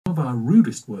our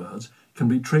rudest words can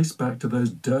be traced back to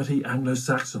those dirty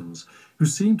Anglo-Saxons who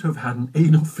seem to have had an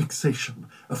anal fixation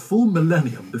a full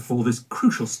millennium before this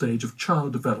crucial stage of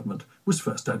child development was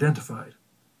first identified.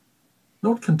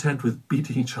 Not content with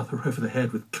beating each other over the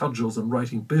head with cudgels and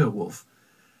writing Beowulf,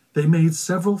 they made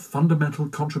several fundamental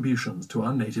contributions to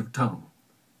our native tongue.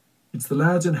 It's the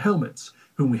lads in helmets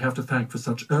whom we have to thank for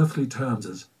such earthly terms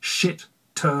as shit,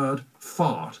 turd,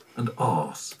 fart and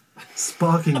arse,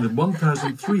 sparking the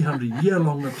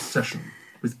 1,300-year-long obsession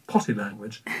with potty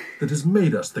language that has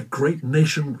made us the great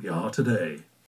nation we are today.